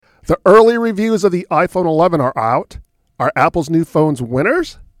The early reviews of the iPhone 11 are out. Are Apple's new phones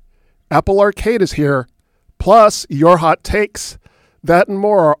winners? Apple Arcade is here. Plus, your hot takes. That and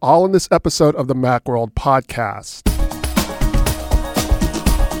more are all in this episode of the Macworld Podcast.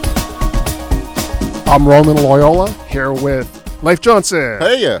 I'm Roman Loyola, here with Leif Johnson.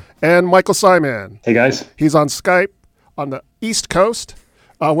 Hey, yeah. And Michael Simon. Hey, guys. He's on Skype on the East Coast.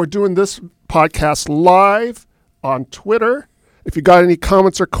 We're doing this podcast live on Twitter. If you got any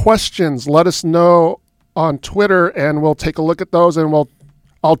comments or questions, let us know on Twitter, and we'll take a look at those, and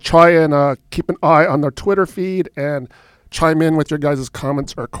I'll try and keep an eye on their Twitter feed and chime in with your guys'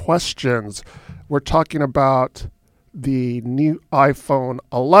 comments or questions. We're talking about the new iPhone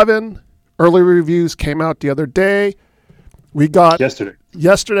 11. Early reviews came out the other day. We got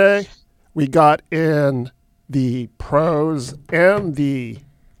yesterday. We got in the pros and the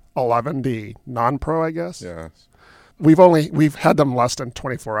 11, the non-pro, I guess. Yes. We've had them less than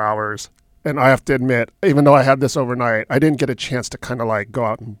 24 hours. And I have to admit, even though I had this overnight, I didn't get a chance to kind of like go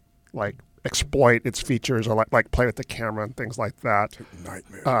out and like exploit its features or like play with the camera and things like that.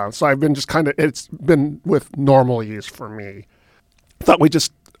 Nightmare. So I've been just it's been with normal use for me. Thought we'd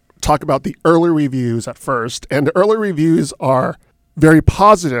just talk about the early reviews at first. And the early reviews are very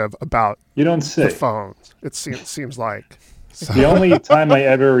positive about the phones. It seems like. So. The only time I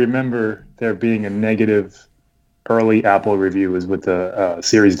ever remember there being a negative early Apple review was with the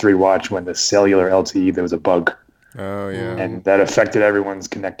Series 3 watch when the cellular LTE, there was a bug. Oh, yeah. And that affected everyone's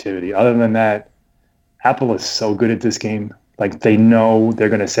connectivity. Other than that, Apple is so good at this game. Like, they know they're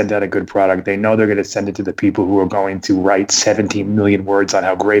going to send out a good product. They know they're going to send it to the people who are going to write 17 million words on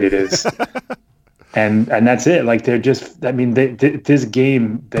how great it is. and that's it. Like, they're just, I mean, this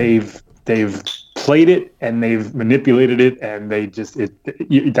game, they've played it and they've manipulated it, and they just,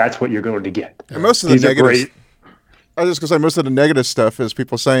 that's what you're going to get. And most of the negatives, I was just going to say, most of the negative stuff is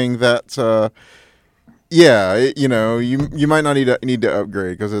people saying that, you might not need to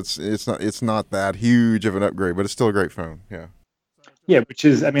upgrade because it's not that huge of an upgrade, but it's still a great phone. Yeah. Yeah, which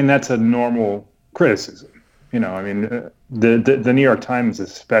is, I mean, that's a normal criticism. You know, I mean, the New York Times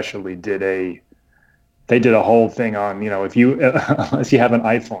especially did a whole thing on, if you unless you have an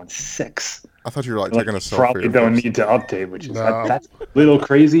iPhone 6. I thought you were like taking a selfie. Probably don't need to update, which is that's a little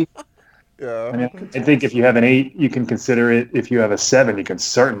crazy. Yeah. I mean, I think if you have an 8, you can consider it. If you have a 7, you can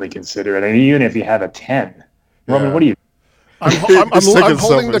certainly consider it. And even if you have a 10, Roman, what do you? I'm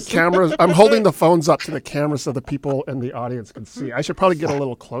holding the cameras. I'm holding the phones up to the camera so the people in the audience can see. I should probably get a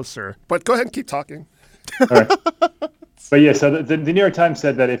little closer. But go ahead and keep talking. All right. But yeah, so the New York Times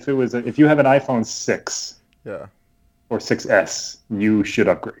said that if you have an iPhone 6, or 6S, you should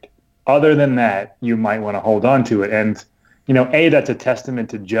upgrade. Other than that, you might want to hold on to it. And that's a testament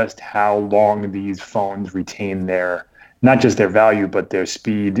to just how long these phones retain not just their value, but their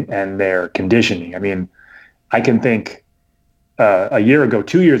speed and their conditioning. I mean, I can think a year ago,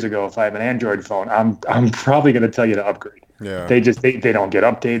 2 years ago, if I have an Android phone, I'm probably going to tell you to upgrade. Yeah. They don't get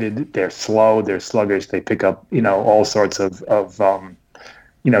updated. They're slow. They're sluggish. They pick up, all sorts of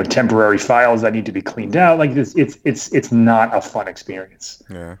temporary files that need to be cleaned out. Like this, it's not a fun experience.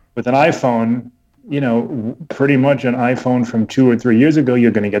 Yeah. With an iPhone, pretty much an iPhone from 2 or 3 years ago, you're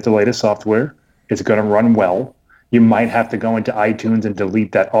going to get the latest software. It's going to run well. You might have to go into iTunes and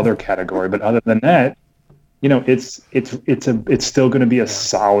delete that other category, but other than that, it's still going to be a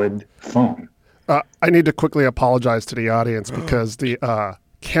solid phone. I need to quickly apologize to the audience because the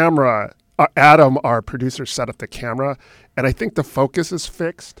camera, Adam, our producer, set up the camera, and I think the focus is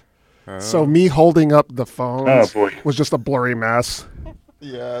fixed. So me holding up the phones was just a blurry mess.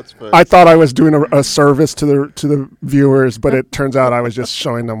 Yeah, that's fair. I thought I was doing a service to the viewers, but it turns out I was just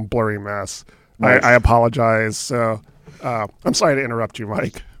showing them blurry mess. Nice. I apologize. So I'm sorry to interrupt you,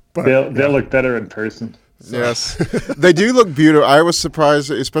 Mike. But they'll look better in person. So. Yes, they do look beautiful. I was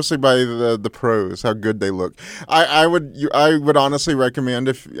surprised, especially by the pros, how good they look. I would honestly recommend,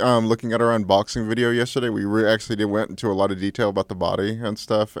 if looking at our unboxing video yesterday, we actually went into a lot of detail about the body and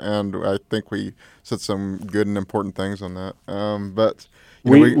stuff, and I think we said some good and important things on that. But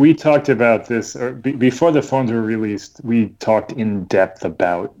we talked about this before the phones were released. We talked in depth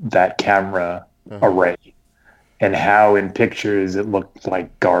about that camera array and how in pictures it looked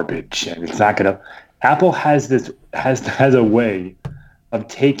like garbage, and it's not going to. Apple has a way of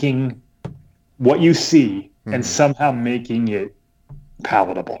taking what you see and somehow making it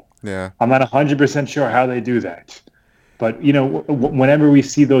palatable. Yeah, I'm not 100% sure how they do that, but whenever we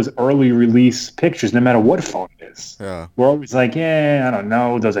see those early release pictures, no matter what phone it is, we're always like, I don't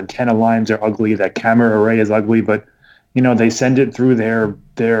know, those antenna lines are ugly, that camera array is ugly, but they send it through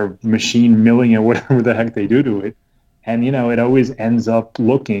their machine milling and whatever the heck they do to it, and it always ends up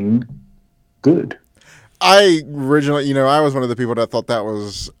looking good. I originally, I was one of the people that thought that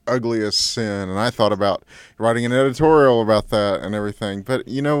was ugly as sin, and I thought about writing an editorial about that and everything. But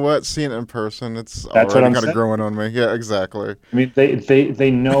you know what? Seeing it in person, it's already kind of growing on me. Yeah, exactly. I mean,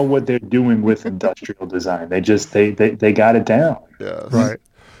 they know what they're doing with industrial design. They just they got it down. Yeah. Right.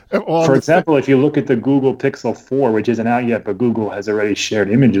 Well, for example, if you look at the Google Pixel 4, which isn't out yet, but Google has already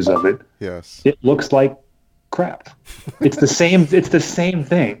shared images of it. Yes. It looks like crap. It's the same. It's the same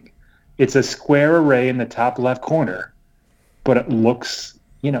thing. It's a square array in the top left corner, but it looks,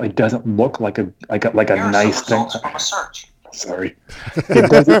 it doesn't look like a nice thing. From a search. Sorry,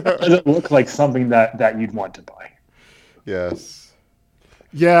 it doesn't look like something that you'd want to buy. Yes.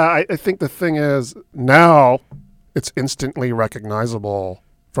 Yeah, I think the thing is now it's instantly recognizable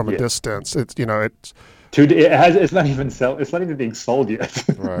from a distance. It's It's not even being sold yet.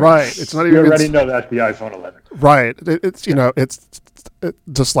 Right. It's not even. You already know that's the iPhone 11. Right. It's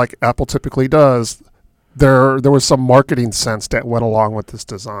just like Apple typically does. There was some marketing sense that went along with this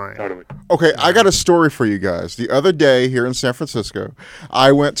design. Totally. Okay, I got a story for you guys. The other day here in San Francisco,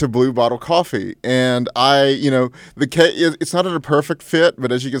 I went to Blue Bottle Coffee, and it's not in a perfect fit,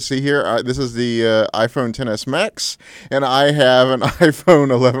 but as you can see here, this is the iPhone XS Max, and I have an iPhone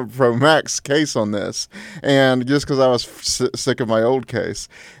 11 Pro Max case on this, and just because I was sick of my old case,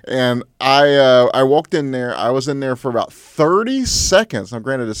 and I walked in there. I was in there for about 30 seconds. Now,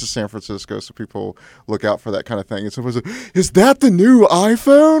 granted, this is San Francisco, so people look out for that kind of thing. And someone said, "Is that the new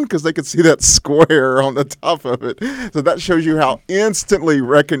iPhone?" Because they could see that square on the top of it. So that shows you how instantly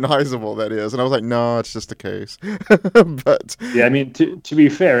recognizable that is. And I was like, "No, it's just a case." But yeah, I mean, to be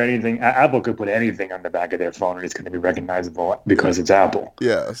fair, Apple could put anything on the back of their phone, and it's going to be recognizable because it's Apple.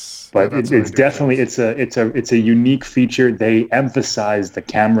 Yes, but it's definitely it's a unique feature. They emphasize the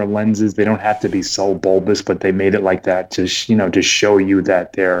camera lenses. They don't have to be so bulbous, but they made it like that to show you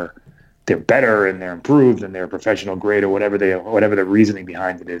that they're better and they're improved and they're professional grade or whatever the reasoning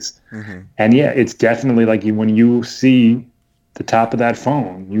behind it is. Mm-hmm. And yeah, it's definitely like when you see the top of that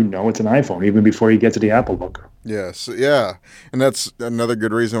phone, it's an iPhone even before you get to the Apple logo. Yes, yeah, and that's another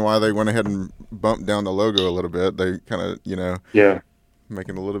good reason why they went ahead and bumped down the logo a little bit. They kind of make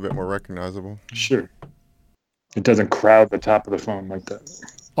it a little bit more recognizable. Sure, it doesn't crowd the top of the phone like that.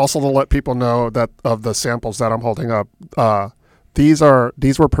 Also, to let people know that of the samples that I'm holding up, these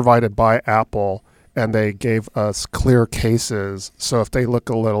were provided by Apple, and they gave us clear cases. So if they look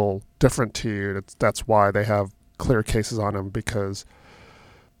a little different to you, that's why they have clear cases on them, because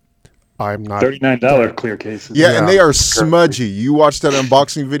I'm not $39 clear cases. Yeah, and they are smudgy. You watched that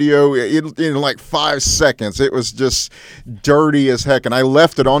unboxing video in like 5 seconds. It was just dirty as heck, and I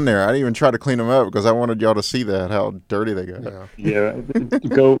left it on there. I didn't even try to clean them up because I wanted y'all to see how dirty they got. Yeah,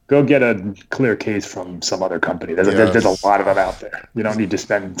 go get a clear case from some other company. There's a lot of them out there. You don't need to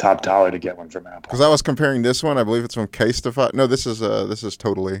spend top dollar to get one from Apple. Because I was comparing this one. I believe it's from Casetify. No, this is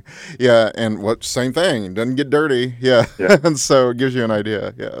Totally. Yeah, and same thing. It doesn't get dirty. Yeah. And so it gives you an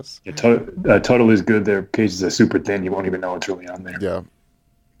idea. Yes. Totally is good. Their cases are super thin. You won't even know it's really on there. Yeah.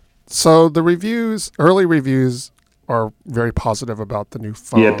 So the early reviews are very positive about the new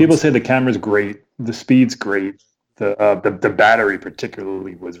phone. Yeah, people say the camera's great, the speed's great, the battery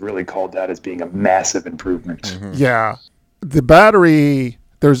particularly was really called out as being a massive improvement. Mm-hmm. Yeah, the battery.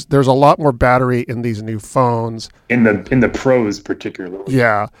 There's a lot more battery in these new phones. In the Pros particularly.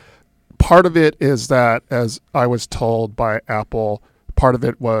 Yeah, part of it is that, as I was told by Apple, part of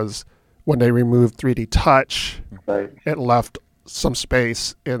it was when they removed 3D Touch, right. It left some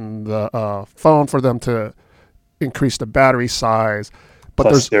space in the phone for them to increase the battery size. But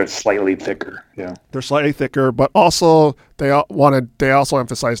plus, they're slightly thicker. Yeah, they're slightly thicker, but also they also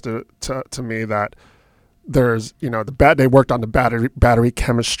emphasized to me that there's they worked on the battery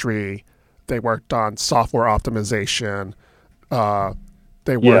chemistry, they worked on software optimization,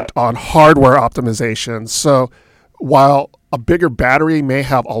 they worked on hardware optimization. So while a bigger battery may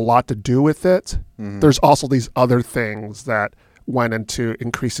have a lot to do with it, there's also these other things that went into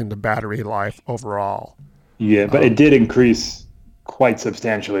increasing the battery life overall. Yeah, but it did increase quite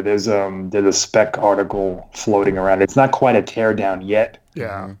substantially. There's a spec article floating around. It's not quite a teardown yet.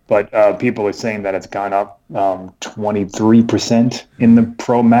 Yeah. But people are saying that it's gone up 23% in the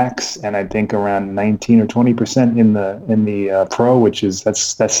Pro Max, and I think around 19 or 20% in the Pro, which is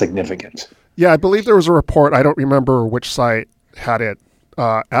that's significant. Yeah, I believe there was a report. I don't remember which site had it.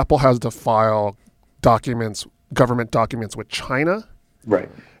 Apple has to file government documents with China. Right.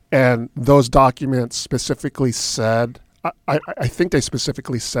 And those documents specifically said I think they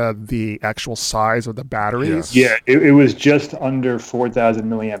specifically said the actual size of the batteries. Yeah, it was just under 4,000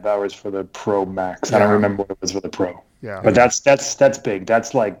 milliamp hours for the Pro Max. I don't remember what it was for the Pro. Yeah, but that's big.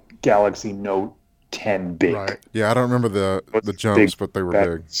 That's like Galaxy Note 10 big. Right. Yeah, I don't remember the jumps, but they were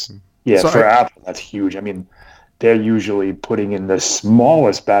batteries. big. Yeah, so for Apple, that's huge. I mean, they're usually putting in the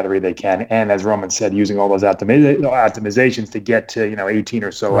smallest battery they can, and as Roman said, using all those optimizations to get to 18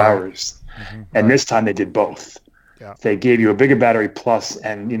 or so hours. Mm-hmm. And this time they did both. Yeah. They gave you a bigger battery plus,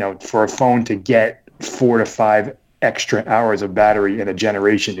 and for a phone to get 4 to 5 extra hours of battery in a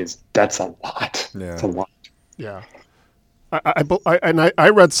generation that's a lot. Yeah. It's a lot. Yeah. I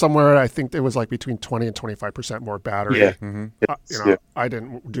read somewhere, I think it was like between 20 and 25% more battery. Yeah. Mm-hmm. I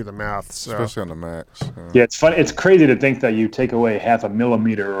didn't do the math. So. Especially on the Max. Yeah, it's funny. It's crazy to think that you take away half a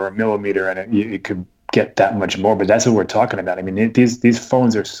millimeter or a millimeter and it could get that much more, but that's what we're talking about. I mean, these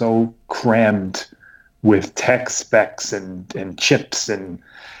phones are so crammed with tech specs and chips, and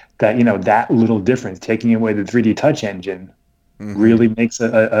that that little difference, taking away the 3D Touch engine, really makes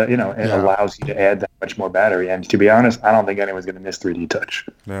it allows you to add that much more battery. And to be honest, I don't think anyone's going to miss 3D Touch.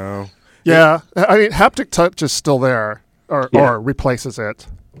 No. Yeah, I mean, haptic touch is still there, or replaces it.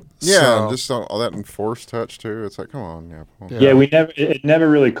 Yeah, just all that enforced touch too. It's like, come on, Apple. Yeah, it never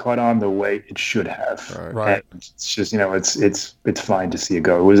really caught on the way it should have. Right. And it's just it's fine to see it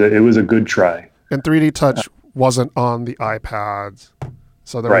go. It was a good try. And 3D Touch wasn't on the iPads,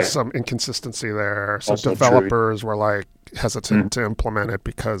 so there was some inconsistency there. So Also developers were like hesitant to implement it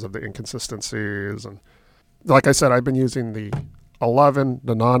because of the inconsistencies. And like I said, I've been using the 11,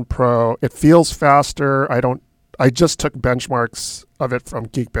 the non-Pro. It feels faster. I just took benchmarks of it from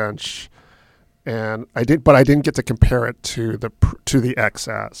Geekbench, and I didn't get to compare it to the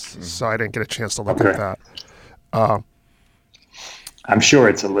XS, so I didn't get a chance to look at that. I'm sure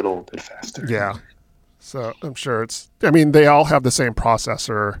it's a little bit faster. Yeah, so I'm sure they all have the same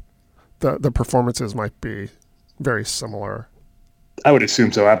processor. The performances might be very similar. I would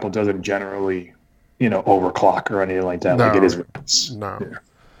assume so. Apple doesn't generally, overclock or anything like that. No, like it is. No.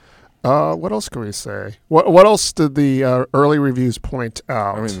 Yeah. What else can we say? What else did the early reviews point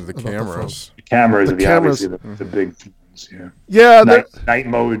out? I mean, the cameras. The cameras the would be cameras. obviously the big things. Yeah. Yeah. Night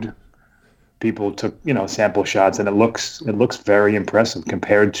mode. People took sample shots, and it looks very impressive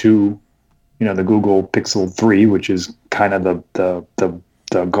compared to the Google Pixel 3, which is kind of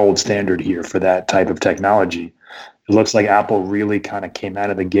the gold standard here for that type of technology. It looks like Apple really kind of came out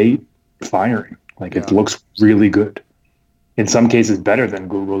of the gate firing. Like it looks really good. In some cases better than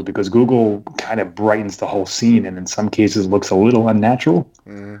Google's, because Google kind of brightens the whole scene, and in some cases looks a little unnatural.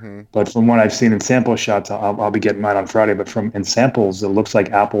 Mm-hmm. But from what I've seen in sample shots, I'll be getting mine on Friday, but in samples, it looks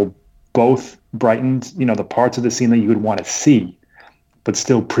like Apple both brightened, the parts of the scene that you would want to see, but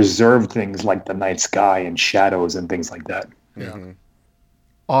still preserved things like the night sky and shadows and things like that. Yeah. Mm-hmm.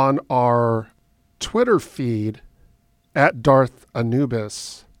 On our Twitter feed, at Darth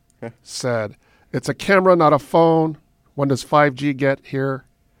Anubis said, "It's a camera, not a phone. When does 5G get here?"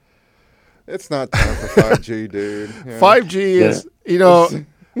 It's not time for 5G, dude. Yeah. 5G is,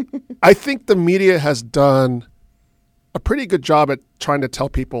 I think the media has done a pretty good job at trying to tell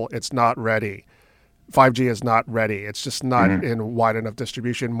people it's not ready. 5G is not ready. It's just not in wide enough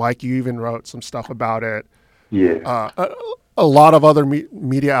distribution. Mike, you even wrote some stuff about it. Yeah. A lot of other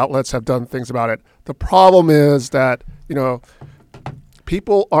media outlets have done things about it. The problem is that,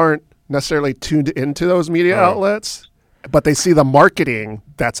 people aren't necessarily tuned into those media outlets, but they see the marketing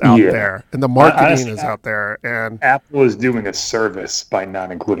that's out there, and the marketing is out there. And Apple is doing a service by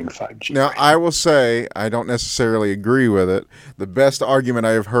not including 5G. Now, I will say I don't necessarily agree with it. The best argument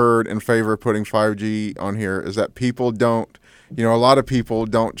I have heard in favor of putting 5G on here is that people don't, a lot of people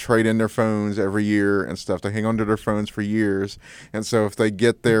don't trade in their phones every year and stuff. They hang on to their phones for years. And so if they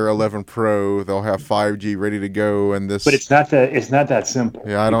get their 11 Pro, they'll have 5G ready to go. But it's not that simple.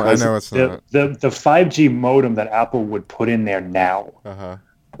 Yeah, I know it's not. The 5G modem that Apple would put in there now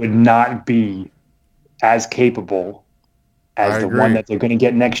would not be as capable as the one that they're going to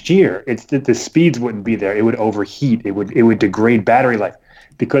get next year. It's that the speeds wouldn't be there. It would overheat. It would degrade battery life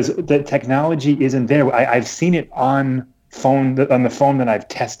because the technology isn't there. I've seen it on the phone that I've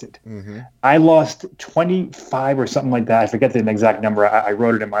tested. Mm-hmm. I lost 25 or something like that. I forget the exact number. I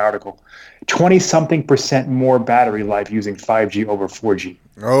wrote it in my article. 20-something% more battery life using 5G over 4G.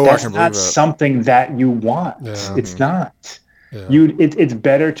 Oh, that's I can not believe that. Something that you want. Yeah. It's not. Yeah. It's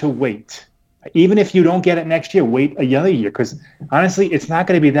better to wait. Even if you don't get it next year, wait another year, because honestly, it's not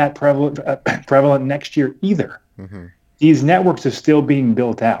going to be that prevalent next year either. Mm-hmm. these networks are still being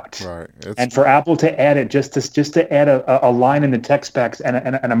built out. Right. And for Apple to add it, just to add a line in the tech specs and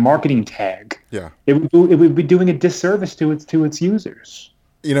a marketing tag, it would be doing a disservice to its users.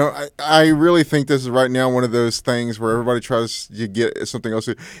 You know, I really think this is right now one of those things where everybody tries to get something else.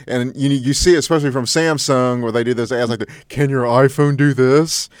 And you see it especially from Samsung where they do those ads like, can your iPhone do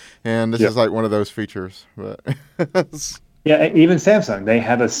this? And this is like one of those features. But yeah, even Samsung, they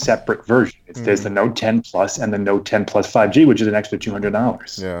have a separate version. There's the Note 10 Plus and the Note 10 Plus 5G, which is an extra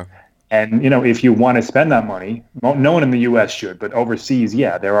 $200. Yeah. And, if you want to spend that money, no one in the U.S. should, but overseas,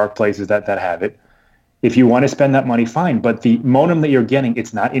 there are places that have it. If you want to spend that money, fine. But the modem that you're getting,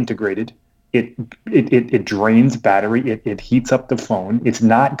 it's not integrated. It drains battery. It heats up the phone. It's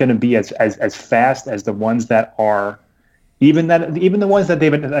not going to be as fast as the ones that are, even the ones that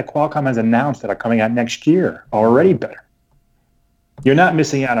Qualcomm has announced that are coming out next year are already better. You're not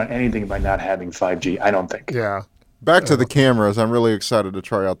missing out on anything by not having 5G, I don't think. Yeah. Back to the cameras, I'm really excited to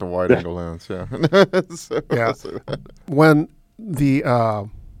try out the wide-angle lens. Yeah. When the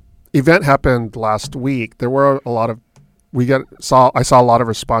event happened last week, there were a lot of I saw a lot of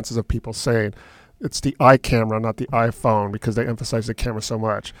responses of people saying it's the iCamera, not the iPhone, because they emphasize the camera so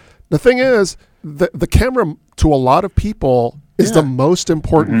much. The thing is, the camera to a lot of people is the most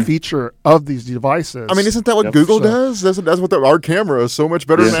important feature of these devices. I mean, isn't that what Google does? That's what our camera is so much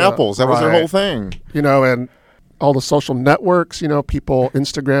better than Apple's. That was their whole thing. And all the social networks, people,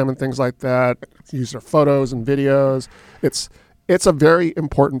 Instagram and things like that, use their photos and videos. It's a very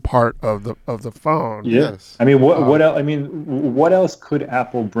important part of the phone. Yes. I mean, what else? I mean, what else could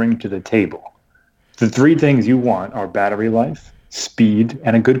Apple bring to the table? The three things you want are battery life, speed,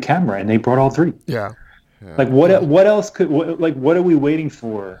 and a good camera, and they brought all three. Yeah. Like what else what are we waiting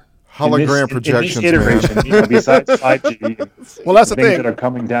for? Hologram projections, in this iteration, besides 5G. Well, that's the things thing that are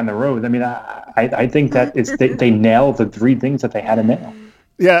coming down the road. I mean, I think that they nailed the three things that they had to nail.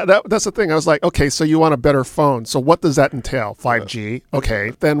 Yeah, that's the thing. I was like, okay, so you want a better phone. So what does that entail? 5G.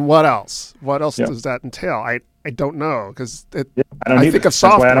 Okay, then what else? What else does that entail? I don't know because I think of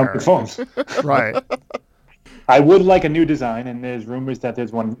software. That's why I don't get phones. Right. I would like a new design, and there's rumors that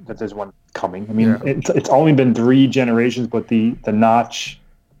there's one coming. I mean, it's only been 3 generations, but the notch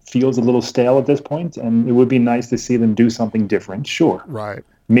feels a little stale at this point, and it would be nice to see them do something different. Sure. Right.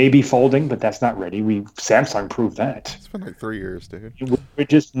 Maybe folding, but that's not ready. Samsung proved that. It's been like 3 years, dude. We're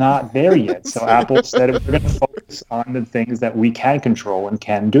just not there yet. So Apple said we're going to focus on the things that we can control and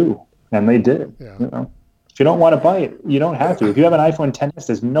can do, and they did. Yeah. If you don't want to buy it, you don't have to. If you have an iPhone XS,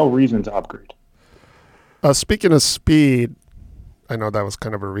 there's no reason to upgrade. Speaking of speed, I know that was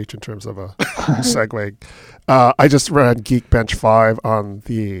kind of a reach in terms of a segue. I just read Geekbench 5 on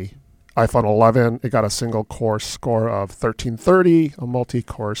the iPhone 11. It got a single core score of 1330, a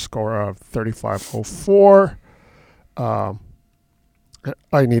multi-core score of 3504.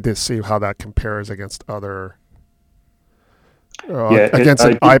 I need to see how that compares against other against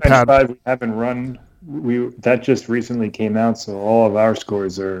an iPad. 5 we haven't run. That just recently came out, so all of our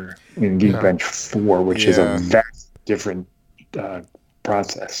scores are in Geekbench 4, which is a vast different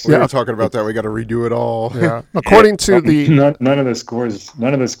process. We were talking about that. We got to redo it all. Yeah. According to none of the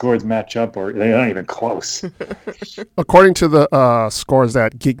scores match up, or they're not even close. According to the scores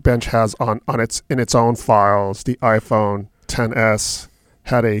that Geekbench has on its own files, the iPhone XS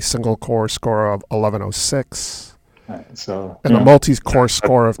had a single core score of 1106. So and a multi-core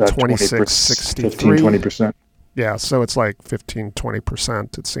score of 2663. 15-20%. Yeah, so it's like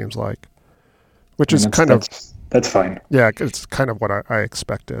 15-20%, it seems like. Which is kind of... That's fine. Yeah, it's kind of what I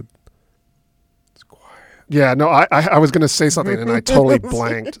expected. It's quiet. Yeah, no, I was going to say something and I totally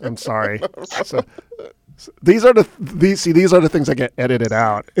blanked. I'm sorry. So these are the things that get edited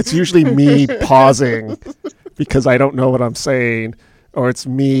out. It's usually me pausing because I don't know what I'm saying, or it's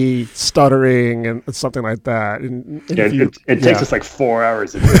me stuttering and something like that. And it takes us like 4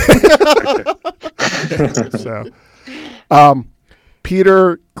 hours. So,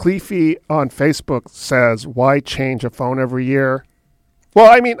 Peter Cleefy on Facebook says, "Why change a phone every year?" Well,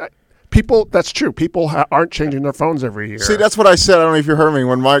 I mean, that's true. People aren't changing their phones every year. See, that's what I said. I don't know if you heard me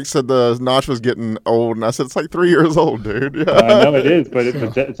when Mike said the notch was getting old, and I said it's like 3 years old, dude. Yeah. No, it is, but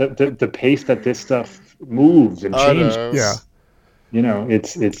the pace that this stuff moves and changes. Yeah.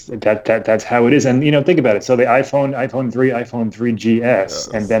 That's how it is. And think about it. So the iPhone 3, iPhone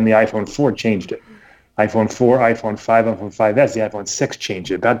 3GS, and then the iPhone 4 changed it. iPhone 4, iPhone 5, iPhone 5S, the iPhone 6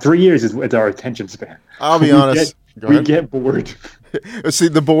 changed it. About 3 years is our attention span. I'll be honest. We get bored. See,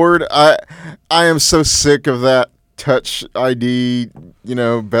 the board, I am so sick of that touch ID,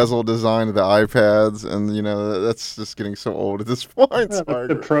 bezel design of the iPads, and that's just getting so old at this point. Well,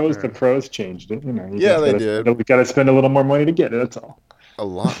 the pros changed it. They did. We got to spend a little more money to get it. That's all. A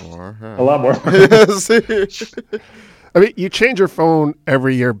lot more. Yeah. A lot more. I mean, you change your phone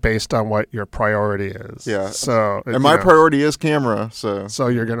every year based on what your priority is. Yeah. So, and my priority is camera. So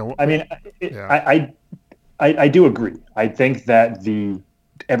you're gonna. I mean, I do agree. I think that the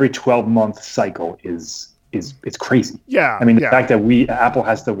every 12-month cycle is it's crazy. Yeah. I mean, the fact that Apple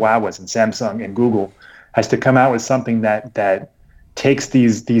has to wow us, and Samsung and Google has to come out with something that takes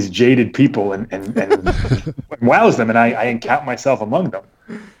these jaded people and wows them, and I count myself among them.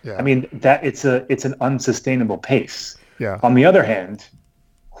 Yeah. I mean, that it's an unsustainable pace. Yeah. On the other hand,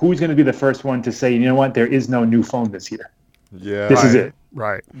 who's going to be the first one to say, you know what, there is no new phone this year? Yeah. This is it.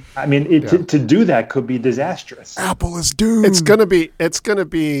 Right. I mean, to do that could be disastrous. Apple is doomed. It's gonna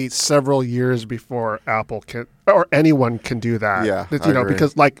be several years before Apple can or anyone can do that. Yeah. I agree.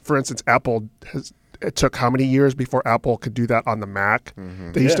 Because for instance, it took how many years before Apple could do that on the Mac?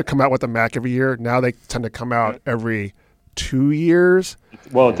 Mm-hmm. They used to come out with the Mac every year. Now they tend to come out every 2 years.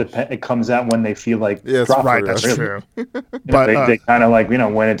 Well, it comes out when they feel like dropping. Right, that's true. But they kind of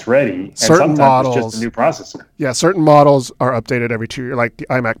when it's ready. And certain sometimes models, it's just a new processor. Yeah, certain models are updated every 2 years. Like the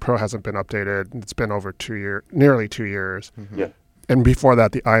iMac Pro hasn't been updated. It's been over 2 years, nearly 2 years. Mm-hmm. Yeah. And before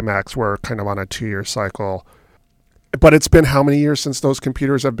that, the iMacs were kind of on a 2-year cycle. But it's been how many years since those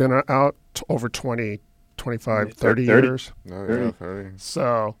computers have been out? Over 20, 25, 30 years? No, yeah, 30.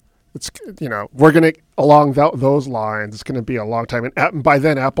 So it's, we're going to, along those lines, it's going to be a long time. And by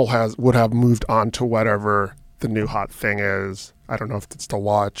then, Apple would have moved on to whatever the new hot thing is. I don't know if it's the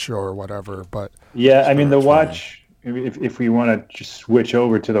watch or whatever, but. Yeah, I mean, the watch, if we want to just switch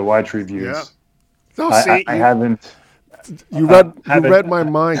over to the watch reviews. Yeah. No, see, I haven't. You read my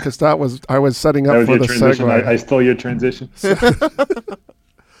mind because I was setting up for the segue. I stole your transition.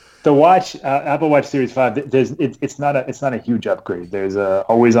 The watch, Apple Watch Series 5, it's not a huge upgrade. There's a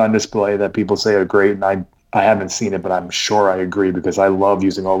always on display that people say are great, and I haven't seen it, but I'm sure I agree because I love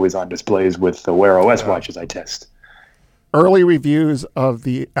using always on displays with the Wear OS watches I test. Early reviews of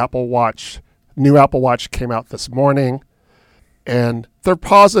the new Apple Watch came out this morning, and they're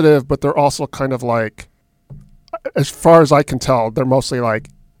positive, but they're also kind of like, as far as I can tell, they're mostly like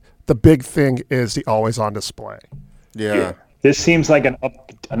the big thing is the always on display. Yeah. This seems like an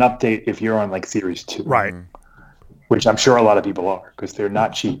update if you're on Series 2. Right. Which I'm sure a lot of people are because they're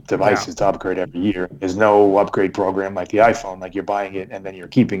not cheap devices to upgrade every year. There's no upgrade program like the iPhone, like you're buying it and then you're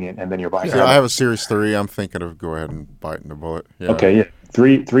keeping it and then you're buying it. Yeah, I have a Series 3. I'm thinking of go ahead and biting the bullet. Yeah. Okay, yeah.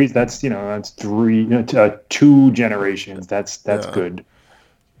 Three, that's 2 generations. That's good.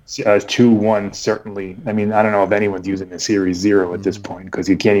 2.1 certainly. I mean, I don't know if anyone's using the Series 0 at this point because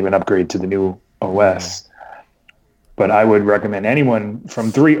you can't even upgrade to the new OS. But I would recommend anyone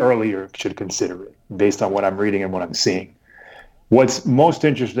from 3 earlier should consider it based on what I'm reading and what I'm seeing. What's most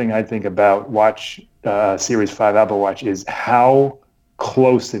interesting, I think, about Series 5 Apple Watch is how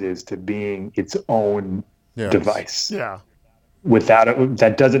close it is to being its own device. Yeah.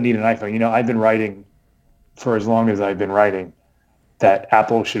 That doesn't need an iPhone. I've been writing for as long as I've been writing that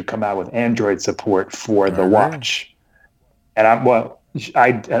Apple should come out with Android support for the watch. And I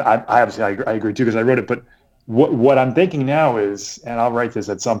obviously agree too because I wrote it, but what I'm thinking now is, and I'll write this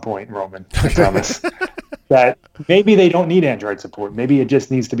at some point, Roman, I promise, that maybe they don't need Android support. Maybe it just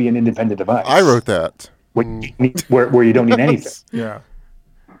needs to be an independent device. I wrote that. Where you don't need anything. Yeah.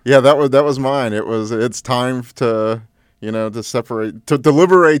 Yeah, that was mine. It's time to to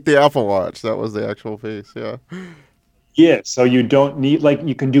deliberate the Apple Watch. That was the actual piece. Yeah. Yeah. So you don't need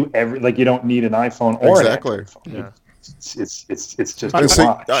you can do you don't need an iPhone or an Android phone. Yeah. It's just a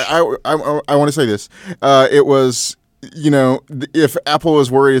watch. I want to say this. It was, if Apple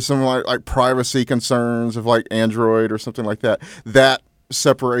is worried of some like privacy concerns of Android or something like that, that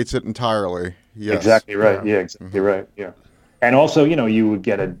separates it entirely. Yes. Exactly right. Yeah, exactly right. Yeah. And also, you would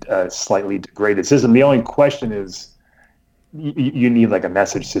get a slightly degraded system. The only question is you need a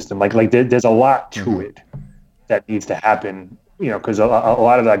message system. There's a lot to it that needs to happen. Because a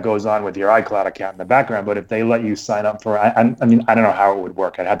lot of that goes on with your iCloud account in the background. But if they let you sign up for, I mean, I don't know how it would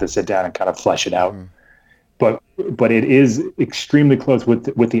work. I'd have to sit down and kind of flesh it out. But it is extremely close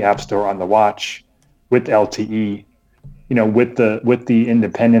with the App Store on the watch, with LTE, with the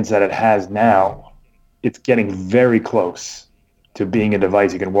independence that it has now. It's getting very close to being a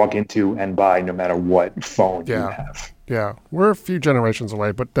device you can walk into and buy no matter what phone you have. Yeah, we're a few generations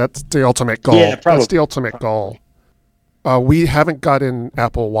away, but that's the ultimate goal. Yeah, probably. That's the ultimate goal. We haven't got an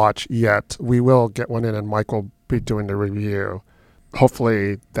Apple Watch yet. We will get one in, and Mike will be doing the review.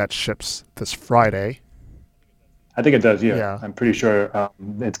 Hopefully that ships this Friday. I think it does. Yeah, Yeah. I'm pretty sure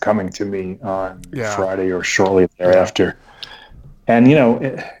it's coming to me on Yeah. Friday or shortly thereafter. And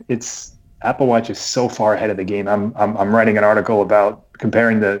it's Apple Watch is so far ahead of the game. I'm writing an article about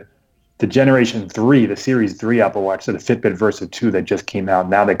comparing the Generation 3, the Series 3 Apple Watch to the Fitbit Versa 2 that just came out.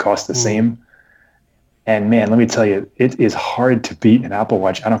 Now they cost the same. And man, let me tell you, it is hard to beat an Apple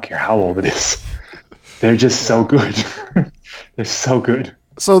Watch. I don't care how old it is. They're just so good. They're so good.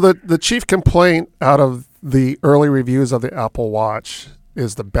 So the chief complaint out of the early reviews of the Apple Watch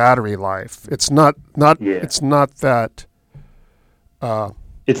is the battery life. It's not that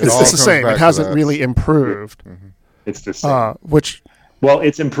it's the same. It hasn't really improved. Mm-hmm. It's the same. Well,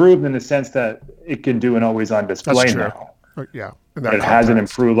 it's improved in the sense that it can do an always-on display now. Yeah, it hasn't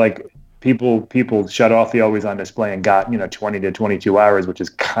improved. Like people shut off the always-on display and got 20 to 22 hours, which is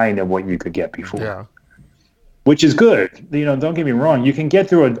kind of what you could get before. Yeah. Which is good. Don't get me wrong. You can get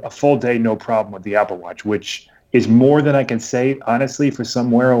through a full day no problem with the Apple Watch, which is more than I can say, honestly, for some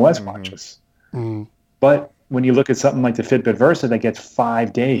Wear OS watches. Mm-hmm. But when you look at something like the Fitbit Versa that gets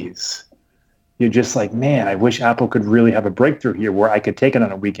 5 days, you're just like, man, I wish Apple could really have a breakthrough here where I could take it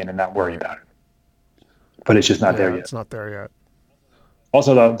on a weekend and not worry about it. But it's just not there yet. It's not there yet.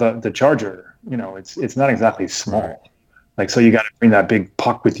 Also, the charger, it's not exactly small. Like, so you got to bring that big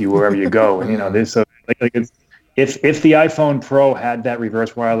puck with you wherever you go. And, this, so like it's, if the iPhone Pro had that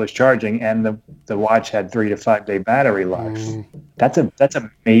reverse wireless charging and the watch had 3 to 5 day battery life, that's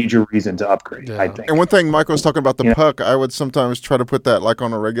a major reason to upgrade, I think. And one thing Michael was talking about the puck, I would sometimes try to put that like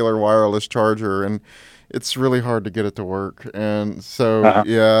on a regular wireless charger, and it's really hard to get it to work. And so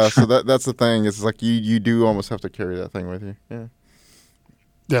so that's the thing. It's like you do almost have to carry that thing with you. Yeah.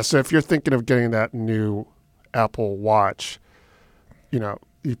 Yeah. So if you're thinking of getting that new Apple Watch,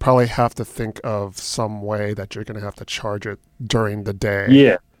 you probably have to think of some way that you're going to have to charge it during the day.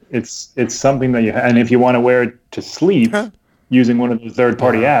 Yeah, it's something that and if you want to wear it to sleep using one of the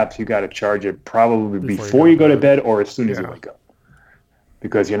third-party apps, you got to charge it probably before you go to bed or as soon as you wake up,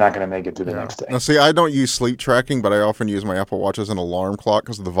 because you're not going to make it to the next day. Now, see, I don't use sleep tracking, but I often use my Apple Watch as an alarm clock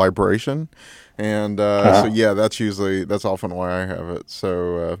because of the vibration. And that's often why I have it.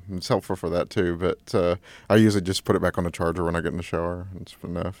 So it's helpful for that too. But I usually just put it back on the charger when I get in the shower. It's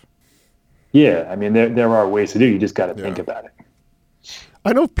enough. Yeah, I mean, there are ways to do it. You just got to think about it.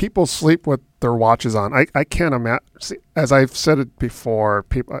 I know people sleep with their watches on. I can't imagine. As I've said it before,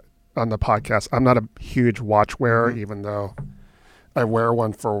 people on the podcast, I'm not a huge watch wearer, even though I wear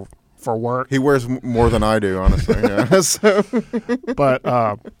one for work. He wears more than I do, honestly. So. But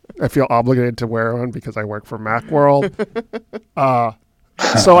I feel obligated to wear one because I work for Macworld.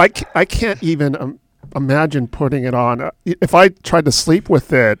 So I can't even imagine putting it on. If I tried to sleep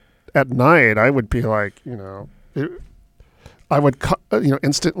with it at night, I would be like, I would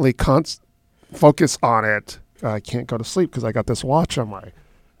instantly focus on it. I can't go to sleep because I got this watch on my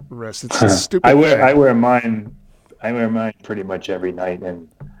wrist. It's a stupid I wear mine pretty much every night, and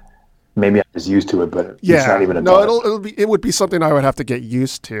maybe I'm just used to it, but it's not even a it would be something I would have to get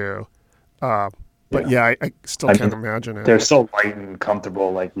used to. But I still can't imagine it. They're so light and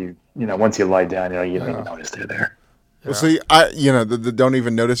comfortable. Like once you lie down, you don't even notice they're there. Well, see, don't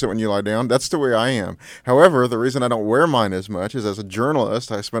even notice it when you lie down. That's the way I am. However, the reason I don't wear mine as much is as a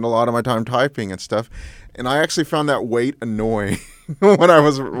journalist, I spend a lot of my time typing and stuff, and I actually found that weight annoying when I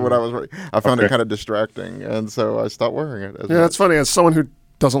was I found it kind of distracting, and so I stopped wearing it. That's funny. As someone who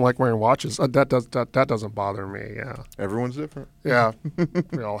doesn't like wearing watches, that doesn't bother me. Yeah, everyone's different. Yeah,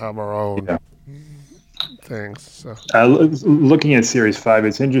 we all have our own things. So. Looking at Series 5,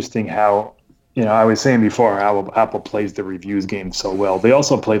 it's interesting how. I was saying before how Apple plays the reviews game so well. They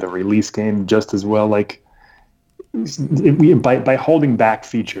also play the release game just as well. Like by holding back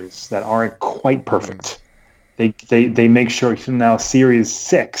features that aren't quite perfect, they make sure. So now Series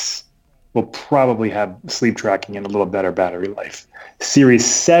 6 will probably have sleep tracking and a little better battery life. Series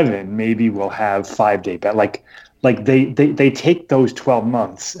 7 maybe will have 5 day battery. Like they take those 12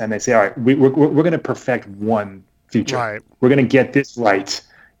 months and they say, all right, we're going to perfect one feature. Right. We're going to get this right.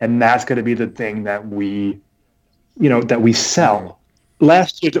 And that's going to be the thing that we sell.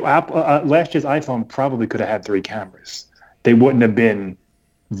 Last year's iPhone probably could have had 3 cameras. They wouldn't have been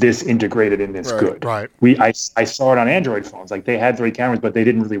this integrated and this good. Right. I saw it on Android phones. Like they had 3 cameras, but they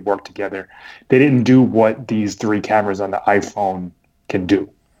didn't really work together. They didn't do what these 3 cameras on the iPhone can do.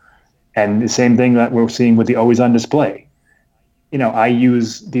 And the same thing that we're seeing with the always-on display. I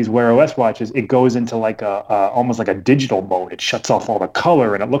use these Wear OS watches. It goes into like almost like a digital mode. It shuts off all the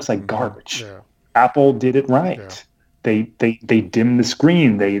color and it looks like garbage. Yeah. Apple did it right. Yeah. They dim the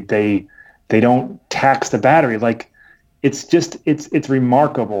screen. They don't tax the battery. Like it's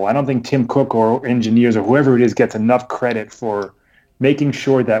remarkable. I don't think Tim Cook or engineers or whoever it is gets enough credit for making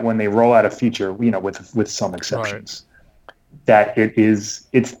sure that when they roll out a feature, with some exceptions, that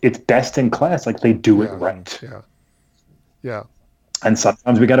it's best in class. Like they do it right. Yeah. And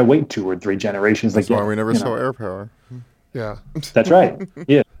sometimes we got to wait 2 or 3 generations. That's why we never saw AirPower. Yeah. That's right.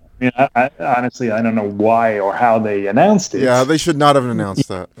 Yeah. I mean, I honestly, I don't know why or how they announced it. Yeah, they should not have announced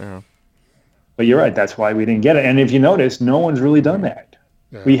that. Yeah. But you're right. That's why we didn't get it. And if you notice, no one's really done that.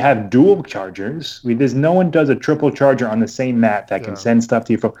 Yeah. We have dual chargers. There's no one does a triple charger on the same mat that can send stuff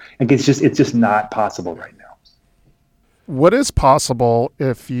to your phone. Like it's just not possible right now. What is possible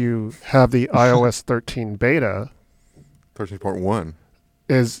if you have the iOS 13 beta? 13.1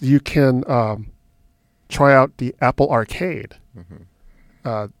 is you can try out the Apple Arcade,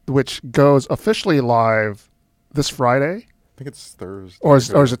 which goes officially live this Friday. I think it's Thursday. Or is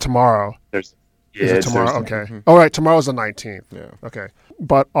it tomorrow? Is it tomorrow? Thursday. Okay. All right, tomorrow's the 19th. Yeah. Okay.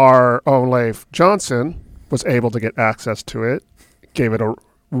 But our own Leif Johnson was able to get access to it, gave it a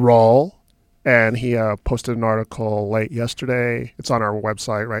roll, and he posted an article late yesterday. It's on our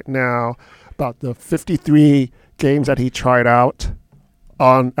website right now about the 53 games that he tried out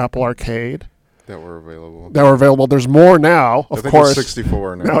on Apple Arcade that were available. There's more now, of course. It's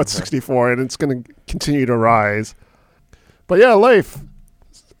 64 now. Now it's 64, and it's going to continue to rise. But yeah, Leif,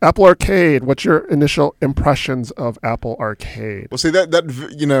 Apple Arcade. What's your initial impressions of Apple Arcade? Well, see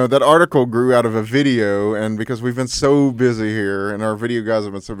that article grew out of a video, and because we've been so busy here, and our video guys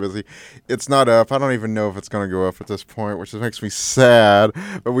have been so busy, it's not up. I don't even know if it's going to go up at this point, which makes me sad.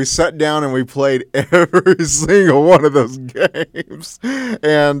 But we sat down and we played every single one of those games.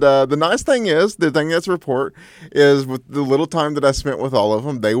 And the nice thing is, the thing that's report is with the little time that I spent with all of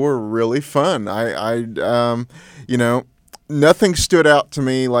them, they were really fun. Nothing stood out to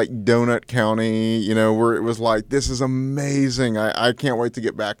me like Donut County, where it was like, this is amazing. I can't wait to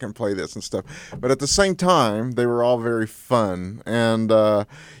get back and play this and stuff. But at the same time, they were all very fun. And,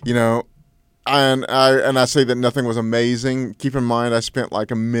 And I say that nothing was amazing. Keep in mind, I spent like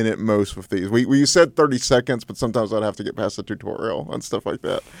a minute most with these. We said 30 seconds, but sometimes I'd have to get past the tutorial and stuff like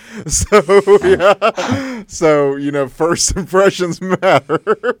that. So, yeah. So, first impressions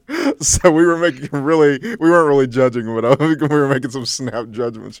matter. So we weren't really judging, but we were making some snap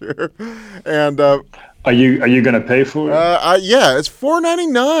judgments here. And are you going to pay for it? Yeah, it's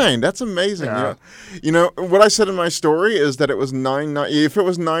 $4.99. That's amazing. Yeah. What I said in my story is that it was $9.99. If it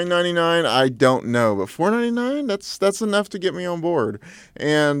was $9.99, I don't know, but $4.99, that's enough to get me on board.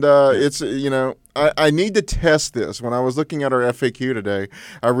 And it's I need to test this. When I was looking at our FAQ today,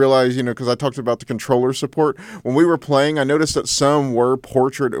 I realized, because I talked about the controller support. When we were playing, I noticed that some were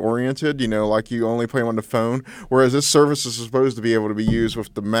portrait-oriented, like you only play them on the phone, whereas this service is supposed to be able to be used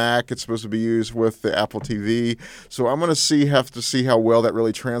with the Mac. It's supposed to be used with the Apple TV. So I'm going to have to see how well that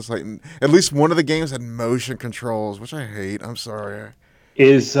really translates. And at least one of the games had motion controls, which I hate. I'm sorry.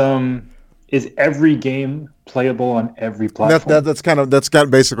 Is every game playable on every platform? That's kind of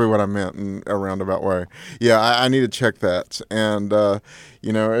basically what I meant in a roundabout way. Yeah, I need to check that. And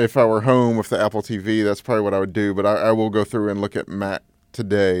if I were home with the Apple TV, that's probably what I would do. But I will go through and look at Mac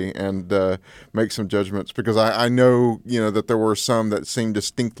today and make some judgments, because I know that there were some that seemed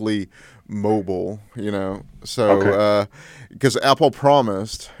distinctly mobile. So because Apple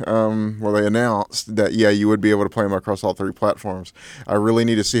promised, they announced that you would be able to play them across all 3 platforms. I really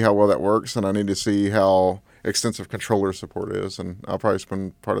need to see how well that works, and I need to see how extensive controller support is, and I'll probably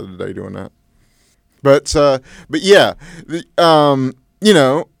spend part of the day doing that. But yeah,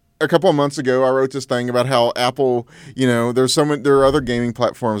 a couple of months ago, I wrote this thing about how Apple, there are other gaming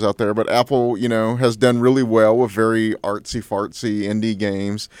platforms out there, but Apple, has done really well with very artsy-fartsy indie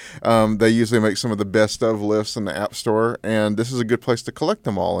games. They usually make some of the best of lists in the App Store, and this is a good place to collect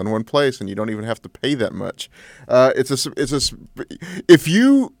them all in one place, and you don't even have to pay that much.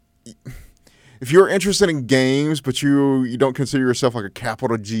 If you're interested in games, but you don't consider yourself like a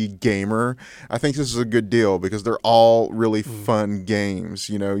capital G gamer, I think this is a good deal, because they're all really fun games.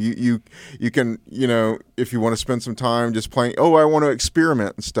 You can, if you want to spend some time just playing, I want to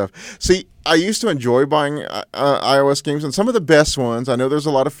experiment and stuff. See, I used to enjoy buying iOS games, and some of the best ones, I know there's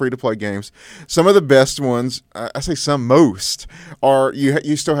a lot of free-to-play games, some of the best ones, I say most, are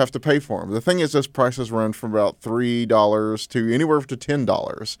you still have to pay for them. The thing is, those prices run from about $3 to anywhere up to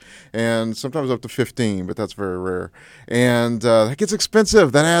 $10, and sometimes up to $15, but that's very rare. And that gets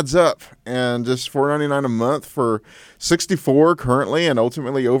expensive. That adds up. And just $4.99 a month for 64 currently, and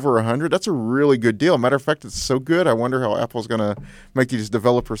ultimately over 100, that's a really good deal. Matter of fact, it's so good, I wonder how Apple's going to make these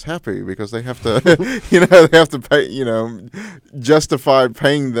developers happy, because because they have to, they have to pay, justify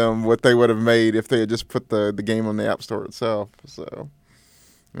paying them what they would have made if they had just put the game on the App Store itself. So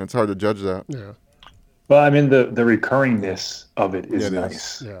it's hard to judge that. Yeah. Well, I mean, the recurringness of it is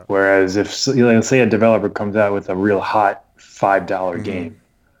nice. Yeah. Whereas if, let's say a developer comes out with a real hot $5 game,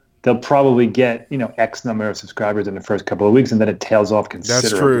 they'll probably get, X number of subscribers in the first couple of weeks, and then it tails off considerably.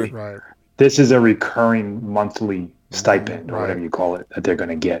 That's true. Right. This is a recurring monthly stipend or whatever you call it that they're going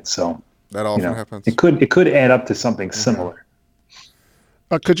to get. So that often happens. It could add up to something similar.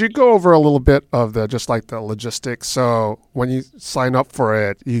 Could you go over a little bit of the logistics? So when you sign up for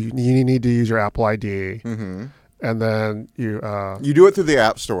it, you need to use your Apple ID. Mm-hmm. And then you do it through the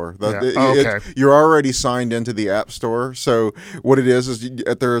App Store. Okay. You're already signed into the App Store. So what it is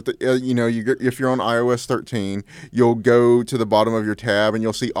if you're on iOS 13, you'll go to the bottom of your tab and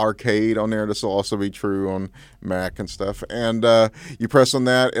you'll see Arcade on there. This will also be true on Mac and stuff. And you press on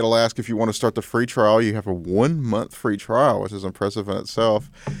that. It'll ask if you want to start the free trial. You have a 1-month free trial, which is impressive in itself.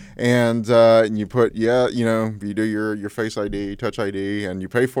 And you put you do your Face ID, Touch ID, and you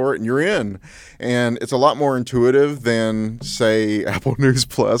pay for it, and you're in. And it's a lot more intuitive than, say, Apple News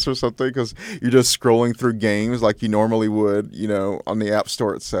Plus or something, because you're just scrolling through games like you normally would, on the App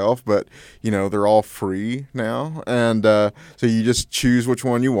Store itself. But, they're all free now. And so you just choose which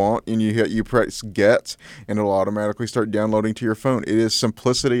one you want, and you press Get, and it'll automatically start downloading to your phone. It is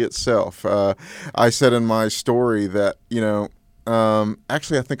simplicity itself. I said in my story that,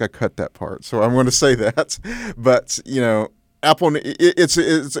 actually, I think I cut that part, so I'm going to say that. But, Apple, it's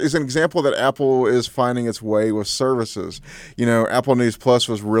an example that Apple is finding its way with services. Apple News Plus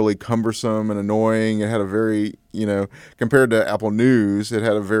was really cumbersome and annoying. It had a very, compared to Apple News, it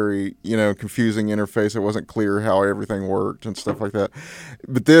had a very, confusing interface. It wasn't clear how everything worked and stuff like that.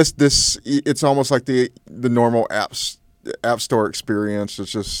 But this, it's almost like the normal App Store experience.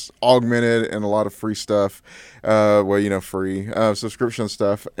 It's just augmented and a lot of free stuff. Free subscription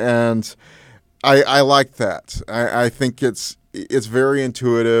stuff. And I like that. I think it's very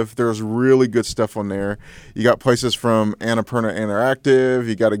intuitive. There's really good stuff on there. You got places from Annapurna Interactive.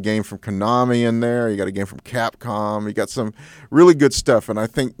 You got a game from Konami in there. You got a game from Capcom. You got some really good stuff. And I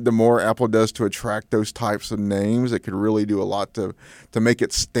think the more Apple does to attract those types of names, it could really do a lot to make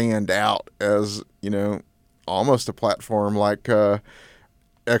it stand out as, almost a platform like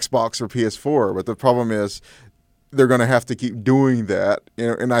Xbox or PS4. But the problem is, they're going to have to keep doing that,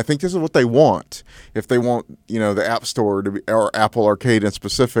 and I think this is what they want. If they want, the App Store to be, or Apple Arcade in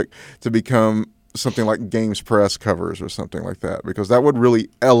specific, to become something like Games Press covers or something like that, because that would really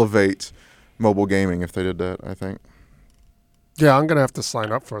elevate mobile gaming if they did that, I think. Yeah, I'm going to have to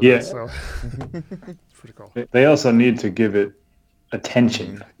sign up for this. So. It's pretty cool. They also need to give it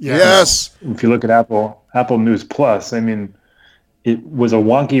attention. Yes. If you look at Apple News Plus, I mean, it was a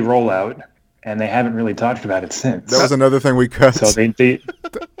wonky rollout, and they haven't really talked about it since. That was another thing we cut. So they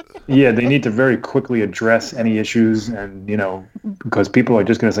need to very quickly address any issues, and because people are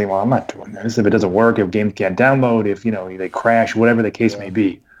just going to say, "Well, I'm not doing this if it doesn't work, if games can't download, if they crash, whatever the case may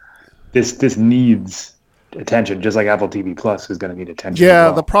be." This needs attention, just like Apple TV Plus is going to need attention. Yeah, as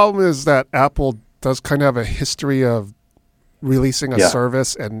well. The problem is that Apple does kind of have a history of releasing a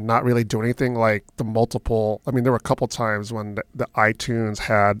service and not really do anything, like the multiple. I mean, there were a couple times when the iTunes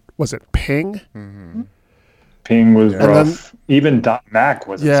had, was it Ping? Mm-hmm. Ping was rough. Even .Mac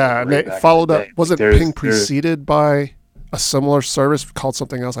wasn't. Yeah, and they followed up. Wasn't Ping preceded by a similar service called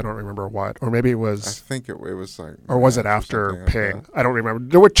something else? I don't remember what. Or maybe it was. I think it was like. Or was it after Ping? Like I don't remember.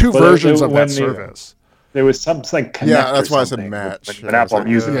 There were two versions of that service. There was some like Connect. Yeah, that's why I said Match. When Apple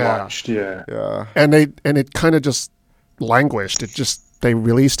Music launched. Yeah. And it kind of just languished. They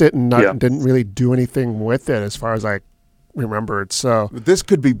released it and didn't really do anything with it, as far as I remembered. So this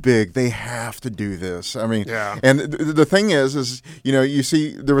could be big. They have to do this. I mean, and the thing is you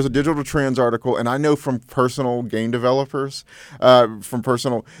see there was a Digital Trends article, and I know from personal game developers, since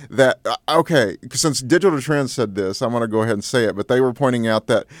Digital Trends said this, I'm going to go ahead and say it, but they were pointing out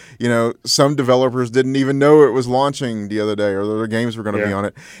that some developers didn't even know it was launching the other day, or their games were going to be on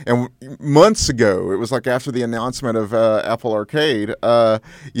it. And months ago, it was like after the announcement of Apple Arcade,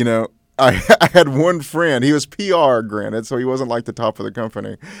 I had one friend. He was PR, granted, so he wasn't like the top of the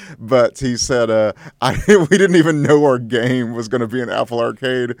company. But he said, we didn't even know our game was going to be in Apple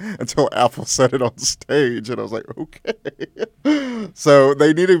Arcade until Apple said it on stage. And I was like, okay. So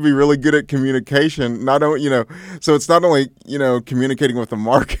they need to be really good at communication. So it's not only, communicating with the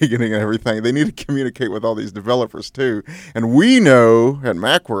marketing and everything. They need to communicate with all these developers too. And we know at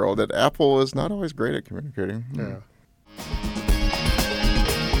Macworld that Apple is not always great at communicating. Yeah.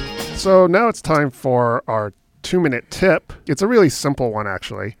 So now it's time for our 2-minute tip. It's a really simple one,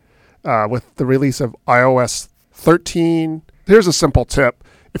 actually. with the release of iOS 13. Here's a simple tip.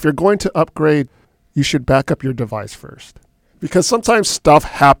 If you're going to upgrade, you should back up your device first. Because sometimes stuff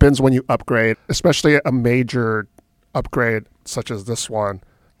happens when you upgrade, especially a major upgrade such as this one.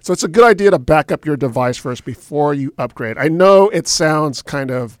 So it's a good idea to back up your device first before you upgrade. I know it sounds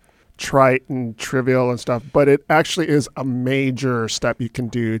kind of trite and trivial and stuff, but it actually is a major step you can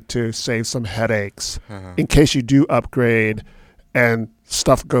do to save some headaches in case you do upgrade and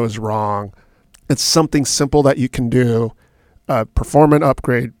stuff goes wrong. It's something simple that you can do. Perform an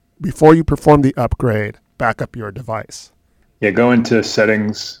upgrade. Before you perform the upgrade, back up your device. Yeah, go into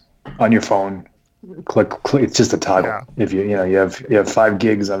settings on your phone. Click. It's just a toggle. Yeah. If you have 5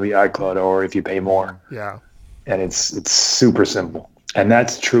 gigs on the iCloud, or if you pay more. Yeah. And it's super simple. And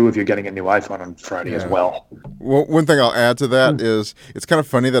that's true if you're getting a new iPhone on Friday as well. Well, one thing I'll add to that is it's kind of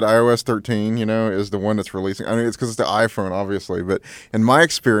funny that iOS 13, is the one that's releasing. I mean, it's because it's the iPhone, obviously. But in my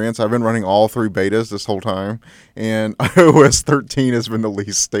experience, I've been running all 3 betas this whole time. And iOS 13 has been the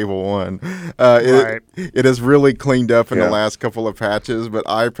least stable one. It has really cleaned up in the last couple of patches. But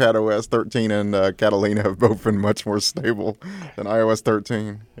iPadOS 13 and Catalina have both been much more stable than iOS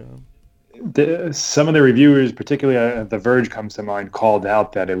 13. Yeah. Some of the reviewers, particularly The Verge comes to mind, called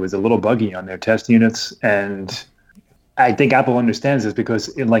out that it was a little buggy on their test units. And I think Apple understands this because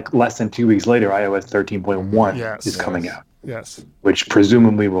in like less than 2 weeks later, iOS 13.1 is coming out. Yes. Which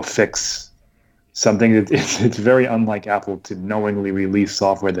presumably will fix something that it's very unlike Apple to knowingly release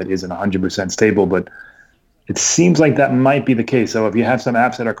software that isn't 100% stable, but it seems like that might be the case. So if you have some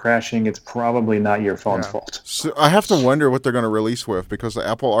apps that are crashing, it's probably not your phone's fault. So I have to wonder what they're going to release with, because the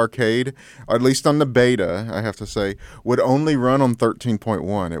Apple Arcade, at least on the beta, I have to say, would only run on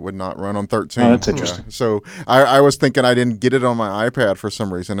 13.1. It would not run on 13. Oh, that's interesting. So I was thinking I didn't get it on my iPad for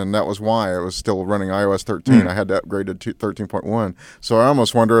some reason, and that was why I was still running iOS 13. I had to upgrade to 13.1. So I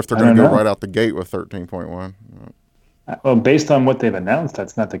almost wonder if they're going to go right out the gate with 13.1. Well, based on what they've announced,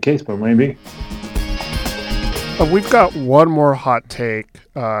 that's not the case, but maybe. We've got one more hot take.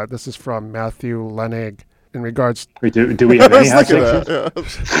 This is from Matthew Lenig in regards. Do we have any hot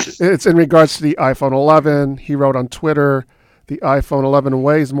takes? It's in regards to the iPhone 11. He wrote on Twitter, the iPhone 11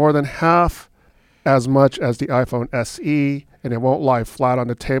 weighs more than half as much as the iPhone SE, and it won't lie flat on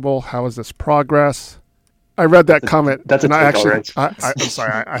the table. How is this progress? I read that comment, and I actually, I'm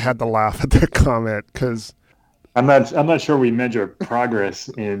sorry, I had to laugh at that comment because I'm not sure we measure progress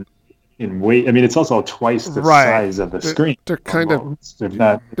in weight. I mean, it's also twice the size of the screen. They're kind of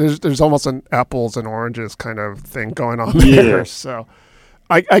there's almost an apples and oranges kind of thing going on there. So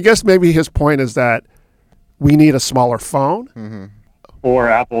I guess maybe his point is that we need a smaller phone, or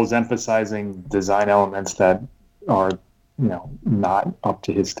Apple's emphasizing design elements that are not up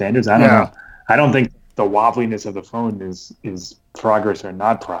to his standards. I don't know. I don't think the wobbliness of the phone is progress or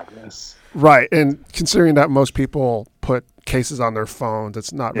not progress. Right, and considering that most people put cases on their phones,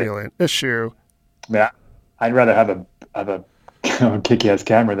 it's not really an issue. Yeah, I'd rather have a kick-ass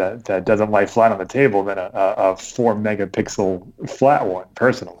camera that doesn't lie flat on the table than a 4 megapixel flat one,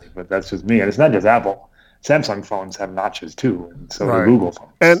 personally. But that's just me, and it's not just Apple. Samsung phones have notches too, and so do Google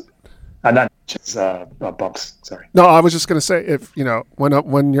phones. And not notches, bumps. Sorry. No, I was just going to say, if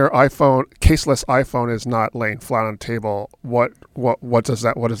when your iPhone, caseless iPhone, is not laying flat on the table, what is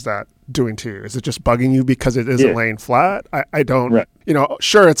that doing to you? Is it just bugging you because it isn't laying flat? I don't.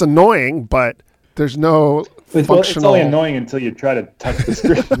 Sure, it's annoying, but there's no functional. It's only annoying until you try to touch the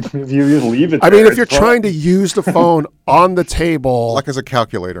screen. If you leave it. I mean, if you're trying to use the phone on the table, like as a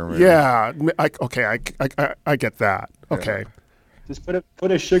calculator, maybe. Yeah. I get that. Okay. Just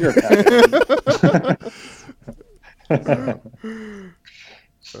put a sugar packet.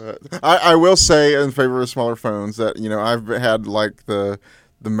 I will say in favor of smaller phones that I've had like the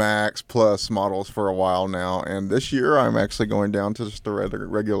Max Plus models for a while now, and this year I'm actually going down to just the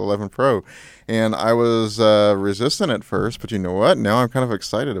regular 11 Pro, and I was resistant at first, but you know what? Now I'm kind of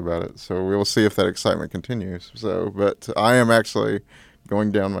excited about it. So we will see if that excitement continues. But I am actually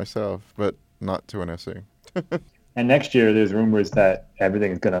going down myself, but not to an SE. And next year, there's rumors that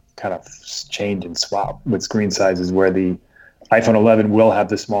everything is going to kind of change and swap with screen sizes, where the iPhone 11 will have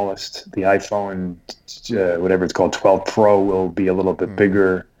the smallest. The iPhone, whatever it's called, 12 Pro will be a little bit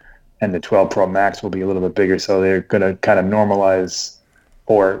bigger, and the 12 Pro Max will be a little bit bigger. So they're going to kind of normalize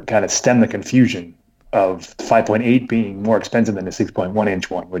or kind of stem the confusion of 5.8 being more expensive than the 6.1-inch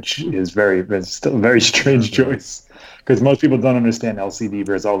one, which is still a very strange choice. Because most people don't understand LCD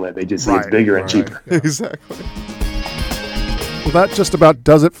versus OLED. They just say it's bigger and cheaper. Yeah. Exactly. Well, that just about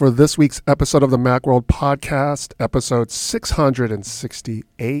does it for this week's episode of the Macworld Podcast, episode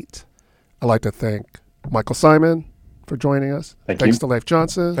 668. I'd like to thank Michael Simon for joining us. Thanks to Leif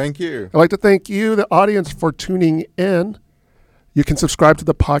Johnson. Thank you. I'd like to thank you, the audience, for tuning in. You can subscribe to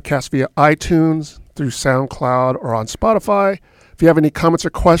the podcast via iTunes, through SoundCloud, or on Spotify. If you have any comments or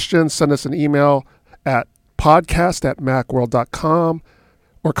questions, send us an email at podcast@macworld.com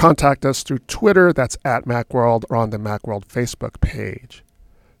or contact us through Twitter. That's @Macworld, or on the Macworld Facebook page.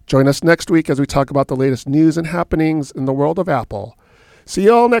 Join us next week as we talk about the latest news and happenings in the world of Apple. See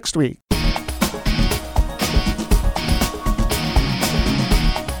you all next week.